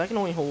drop? Because I can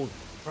only hold...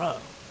 Bro,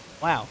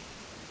 wow.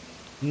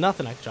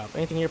 Nothing I can drop.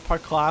 Anything here?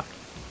 Park clock.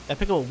 Did I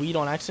pick up a weed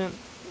on accident?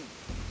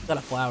 Got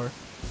a flower.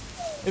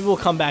 Maybe we'll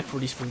come back for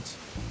these fruits.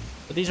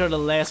 But these are the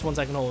last ones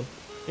I can hold.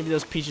 Maybe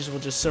those peaches will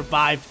just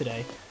survive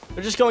today.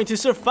 They're just going to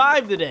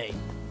survive today.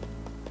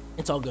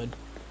 It's all good.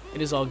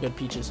 It is all good,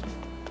 peaches.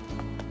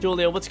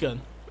 Julia, what's good?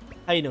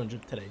 How you doing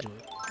today, Julia?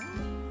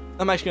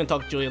 I'm actually going to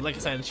talk to Julia. Like I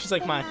said, she's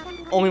like my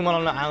only one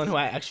on the island who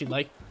I actually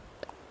like.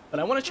 But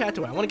I want to chat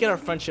to her. I want to get our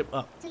friendship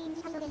up.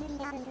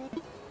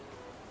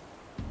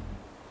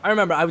 I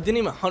remember I didn't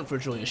even hunt for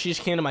Julia. She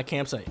just came to my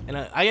campsite, and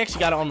I actually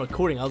got it on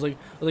recording. I was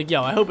like,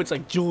 yo, I hope it's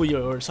like Julia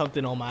or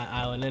something on my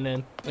island. And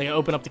then like I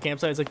open up the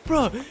campsite, it's like,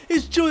 bro,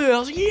 it's Julia. I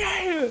was like,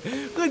 yeah,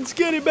 let's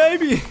get it,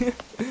 baby.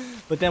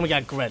 But then we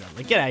got Greta.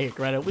 Like, get out of here,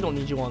 Greta. We don't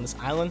need you on this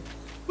island.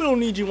 We don't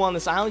need you on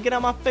this island. Get out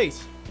of my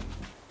face.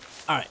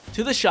 All right,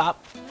 to the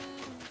shop.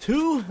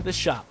 To the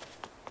shop.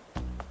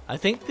 I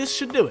think this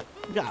should do it.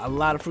 We got a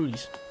lot of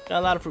fruities. Got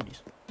a lot of fruities.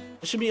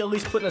 This should be at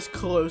least putting us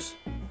close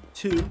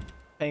to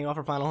paying off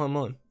our final home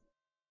loan.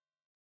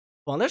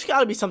 Well, there's got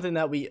to be something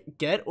that we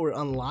get or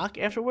unlock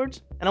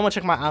afterwards. And I want to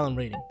check my island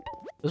rating.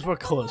 Because we're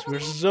close. We're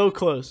so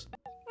close.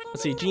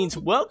 Let's see. Jeans,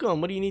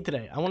 welcome. What do you need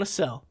today? I want to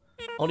sell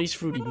all these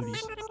fruity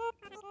booties.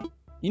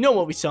 You know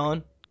what we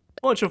selling?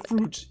 Bunch of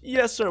fruits.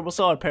 Yes, sir. We'll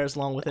sell our pears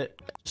along with it.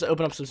 Just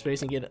open up some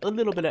space and get a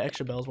little bit of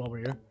extra bells while we're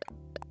here.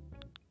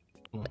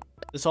 Come on.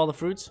 This all the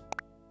fruits?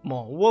 Come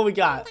on. What we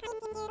got?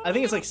 I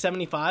think it's like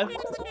 75.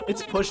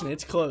 It's pushing it.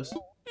 It's close.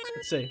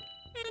 Let's see.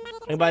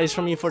 Anybody's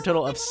from you for a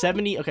total of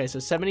 70. Okay, so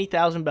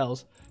 70,000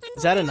 bells.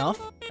 Is that enough?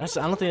 I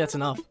don't think that's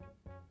enough.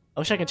 I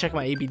wish I could check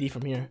my ABD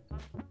from here.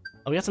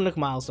 Oh, we got some Nook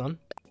Miles done.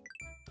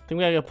 I think we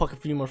gotta go pluck a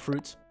few more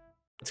fruits.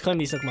 Let's claim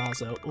these Nook Miles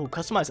though. Oh,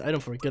 customized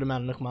item for a good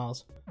amount of Nook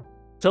Miles.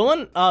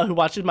 Someone who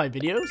watches my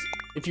videos,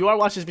 if you are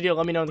watching this video,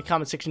 let me know in the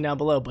comment section down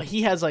below. But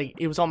he has like,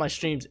 it was on my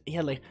streams. He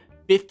had like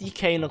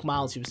 50k Nook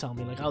Miles. He was telling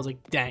me, like, I was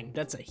like, dang,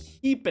 that's a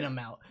heaping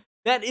amount.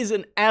 That is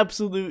an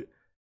absolute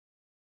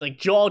like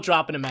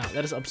jaw-dropping amount.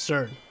 That is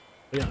absurd.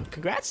 But, yeah,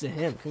 congrats to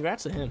him.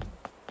 Congrats to him.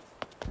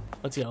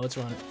 Let's go. Let's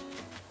run it.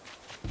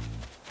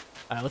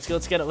 All right, let's go.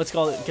 Let's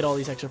get all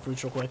these extra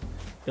fruits real quick.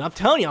 And I'm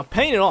telling you, I'm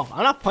paying it off.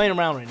 I'm not playing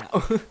around right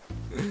now.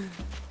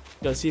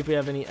 Go see if we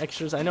have any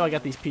extras. I know I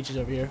got these peaches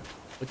over here,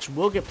 which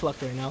will get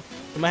plucked right now.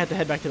 We might have to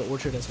head back to the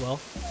orchard as well.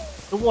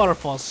 The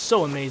waterfall's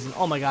so amazing.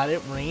 Oh my god,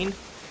 it rained,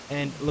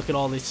 and look at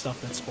all this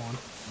stuff that spawned.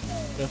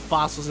 We have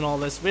fossils and all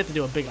this. We have to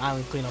do a big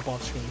island cleanup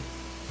off screen.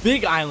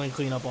 Big island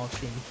cleanup off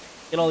screen.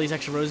 Get all these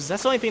extra roses.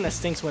 That's the only thing that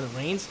stinks when it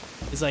rains.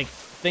 Is like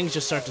things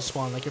just start to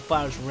spawn. Like your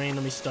flowers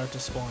randomly start to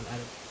spawn out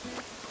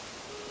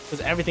of.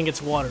 Because everything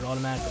gets watered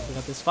automatically. We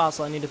got this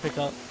fossil I need to pick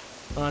up.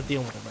 I'm not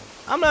dealing with it, baby.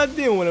 I'm not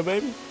dealing with it,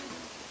 baby.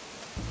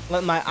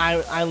 Let my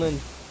island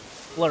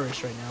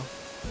flourish right now.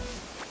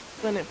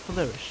 Let it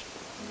flourish.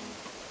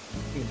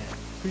 Look at that.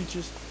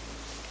 Creatures.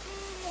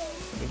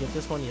 Can we get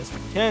this one? Yes, we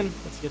can.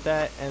 Let's get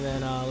that. And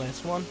then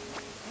last one.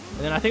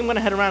 And then I think I'm going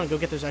to head around and go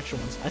get those extra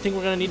ones. I think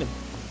we're going to need them.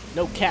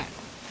 No cat.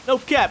 No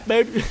cat,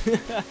 baby.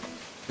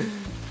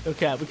 No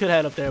cat. We could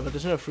head up there, but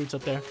there's no fruits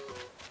up there.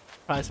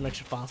 Probably some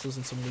extra fossils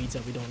and some weeds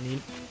that we don't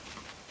need.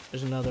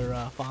 There's another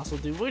fossil,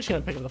 dude. We're just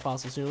going to pick up the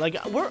fossils soon.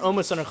 Like, we're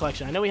almost done our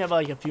collection. I know we have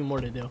like a few more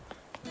to do.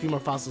 A few more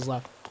fossils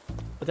left.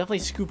 But definitely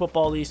scoop up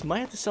all these. Might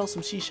have to sell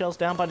some seashells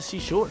down by the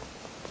seashore.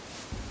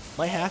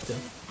 Might have to.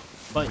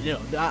 But, you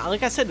know,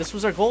 like I said, this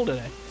was our goal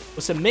today.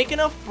 Was to make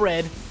enough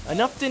bread,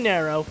 enough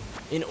dinero,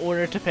 in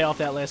order to pay off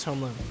that last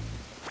home loan.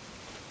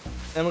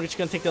 Then we're just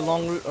going to take the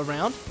long route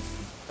around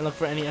and look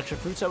for any extra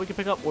fruits that we can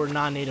pick up or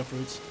non-native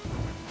fruits.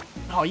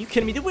 Oh, are you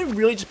kidding me? Did we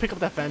really just pick up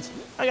that fence?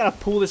 I got to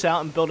pull this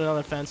out and build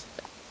another fence.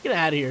 Get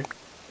out of here.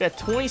 We got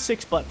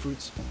 26 butt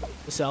fruits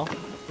to sell.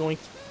 Going.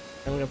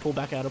 And we're going to pull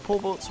back out our pole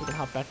boat so we can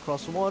hop back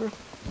across the water.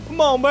 Come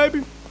on,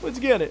 baby. Let's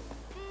get it.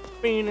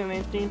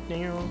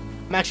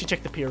 I'm actually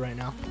check the pier right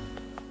now.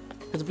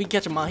 Because if we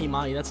catch a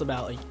mahi-mahi, that's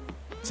about like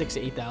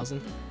 6,000 to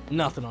 8,000.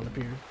 Nothing on the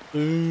pier.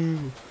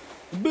 Boo.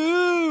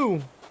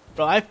 Boo.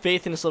 Bro, I have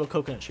faith in this little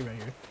coconut tree right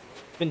here.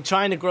 Been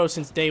trying to grow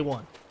since day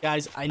one.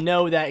 Guys, I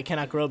know that it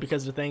cannot grow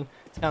because of the thing.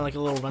 It's kind of like a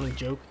little running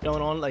joke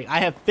going on. Like, I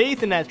have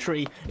faith in that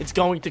tree. It's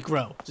going to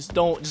grow. Just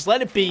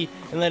let it be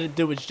and let it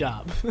do its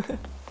job.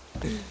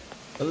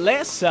 The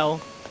last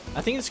cell,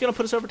 I think it's going to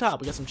put us over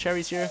top. We got some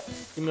cherries here.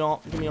 Give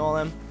me all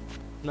them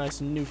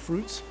nice new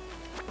fruits.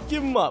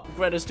 Give them up.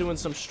 Greta's doing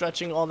some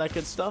stretching, all that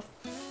good stuff.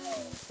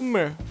 Come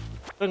here.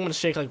 I'm going to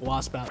shake like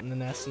wasp out in the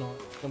nest and all.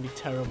 It's going to be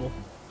terrible.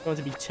 It's going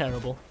to be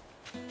terrible.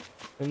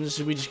 And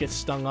we just get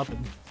stung up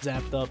and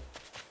zapped up.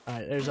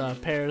 Alright, there's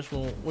pears.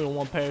 We don't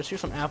want pears.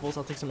 Here's some apples.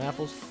 I'll take some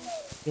apples.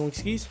 Yoink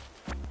skis.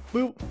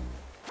 Boop.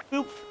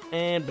 Boop.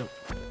 And boop.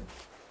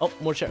 Oh,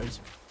 more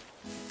cherries.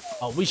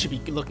 Oh, we should be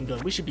looking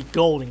good. We should be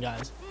golden,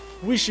 guys.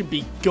 We should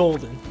be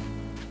golden.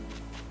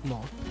 Come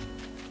on.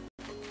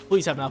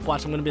 Please have enough.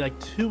 Watch, I'm going to be like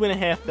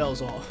 2.5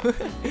 bells off.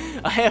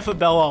 A half a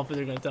bell off,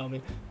 they're going to tell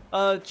me.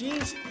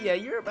 Jeans, yeah,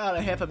 you're about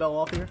a half a bell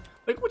off here.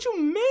 Like, what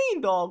you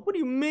mean, dog? What do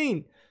you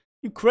mean?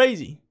 You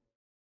crazy.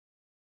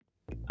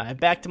 Alright,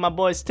 back to my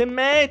boys.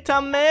 Tommy,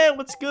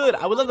 what's good?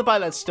 I would love to buy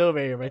that stove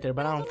area right there,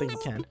 but I don't think we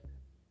can.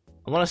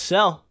 I want to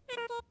sell.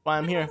 That's why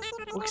I'm here.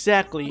 What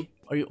exactly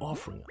are you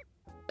offering?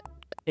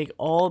 Take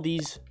all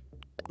these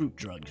fruit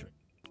drugs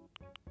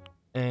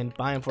and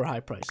buy them for a high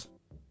price.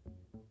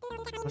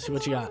 Let's see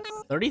what you got.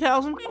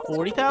 30,000?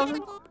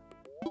 40,000?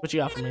 What you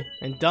got for me?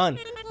 And done.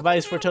 I buy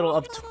this for a total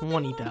of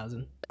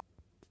 20,000.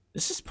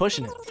 This is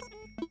pushing it.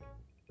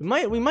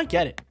 We might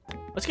get it.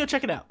 Let's go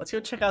check it out. Let's go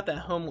check out that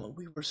home loan.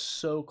 We were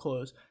so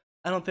close.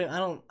 I don't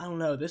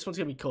know. This one's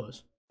gonna be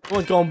close. This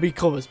one's gonna be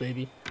close,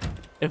 baby.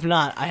 If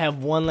not, I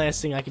have one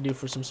last thing I can do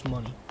for some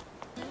money.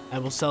 I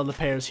will sell the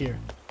pears here.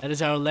 That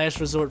is our last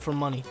resort for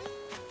money.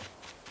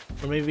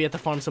 Or maybe we have to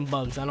farm some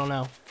bugs. I don't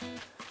know.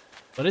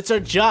 But it's our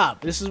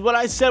job. This is what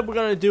I said we're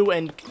gonna do,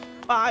 and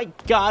by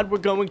God, we're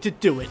going to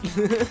do it.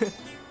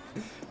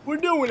 We're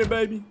doing it,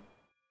 baby.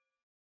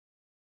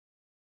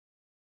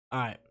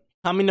 Alright.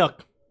 Tommy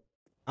Nook.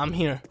 I'm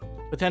here.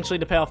 Potentially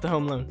to pay off the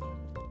home loan.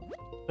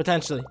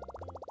 Potentially.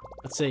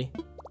 Let's see.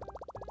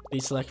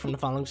 Please select from the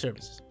following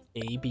services.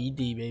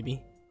 ABD,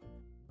 baby.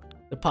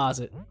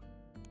 Deposit.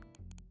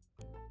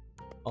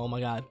 Oh my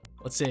God.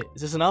 Let's see.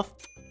 Is this enough?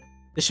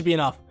 This should be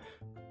enough.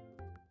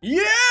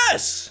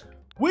 Yes!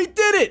 We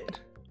did it!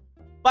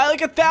 By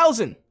like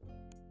 1,000.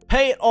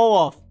 Pay it all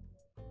off.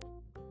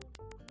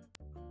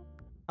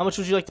 How much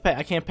would you like to pay?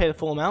 I can't pay the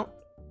full amount.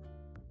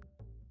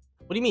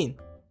 What do you mean?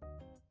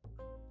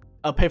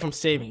 I'll pay from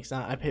savings.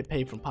 Not I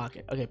pay from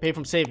pocket. Okay, pay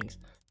from savings.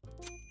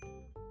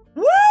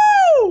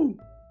 Woo!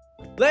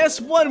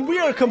 Last one. We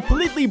are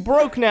completely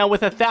broke now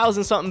with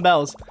 1,000 something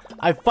bells.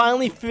 I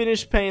finally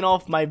finished paying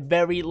off my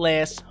very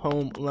last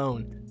home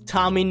loan.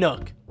 Tommy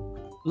Nook.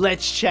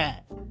 Let's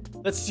chat.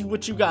 Let's see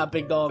what you got,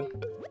 big dog.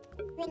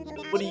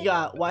 What do you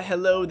got? Why,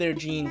 hello there,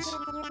 Jeans.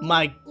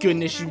 My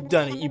goodness, you've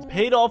done it. You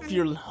paid off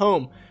your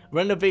home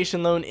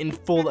renovation loan in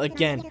full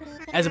again.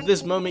 As of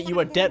this moment, you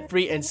are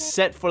debt-free and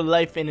set for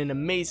life in an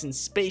amazing,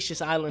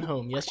 spacious island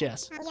home. Yes,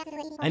 yes.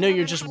 I know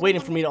you're just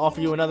waiting for me to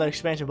offer you another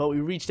expansion, but we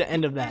reached the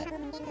end of that.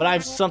 But I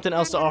have something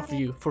else to offer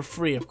you, for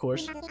free, of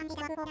course.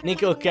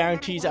 Nico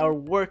guarantees our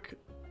work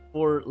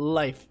for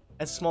life.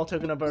 As a small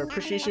token of our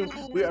appreciation,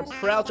 we are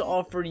proud to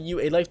offer you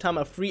a lifetime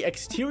of free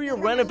exterior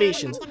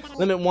renovations.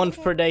 Limit 1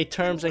 per day.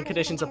 Terms and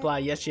conditions apply.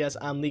 Yes, yes,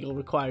 I'm legal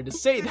required to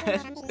say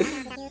that.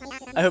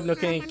 I hope no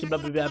king blah,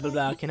 blah, blah, blah,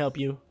 blah, can help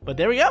you. But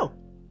there we go.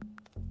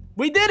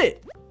 We did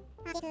it!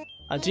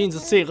 Jeans,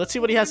 let's see. Let's see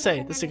what he has to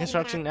say. This is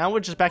construction. Now we're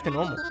just back to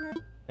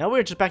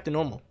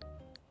normal.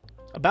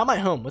 About my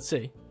home, let's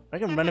see. I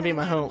can renovate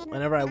my home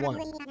whenever I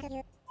want.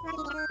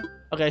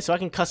 Okay, so I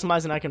can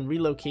customize and I can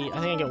relocate.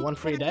 I think I get 1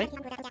 free a day.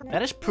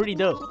 That is pretty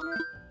dope.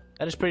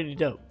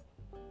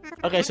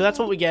 Okay, so that's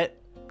what we get.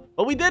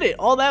 But we did it.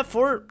 All that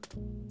for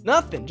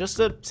nothing. Just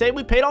to say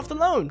we paid off the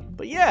loan.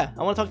 But yeah,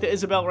 I want to talk to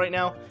Isabel right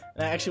now.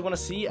 And I actually want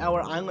to see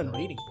our island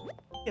rating.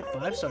 Did we hit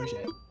 5 stars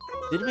yet?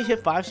 Did we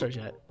hit 5 stars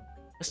yet?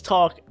 Let's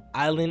talk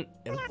island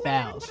and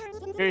vows.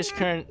 Here's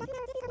current.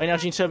 Right now,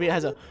 Genetopia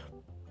has a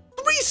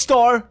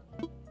 3-star.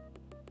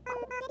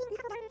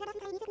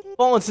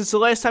 Fallen since the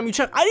last time you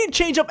checked. I didn't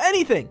change up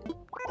anything.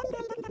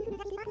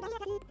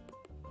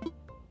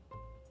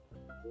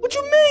 What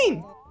you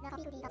mean?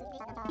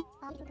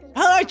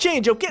 How did I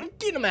change? Yo,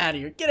 get him out of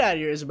here. Get out of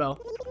here,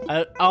 Isabel.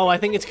 Oh, I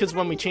think it's because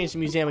when we changed the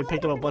museum, we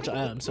picked up a bunch of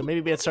items. So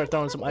maybe we had to start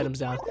throwing some items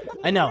down.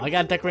 I know. I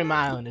got to decorate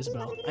my island,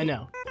 Isabel. I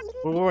know.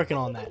 We're working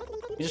on that.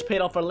 We just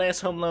paid off our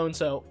last home loan,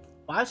 so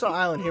 5-star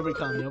island, here we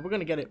come. You know, we're going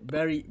to get it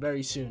very,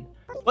 very soon.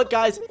 But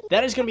guys,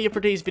 that is going to be it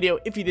for today's video.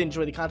 If you did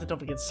enjoy the content, don't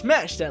forget to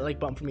smash that like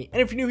button for me.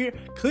 And if you're new here,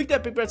 click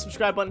that big red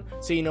subscribe button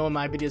so you know when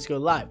my videos go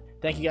live.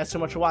 Thank you guys so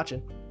much for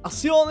watching. I'll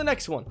see you all in the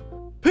next one.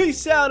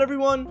 Peace out,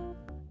 everyone.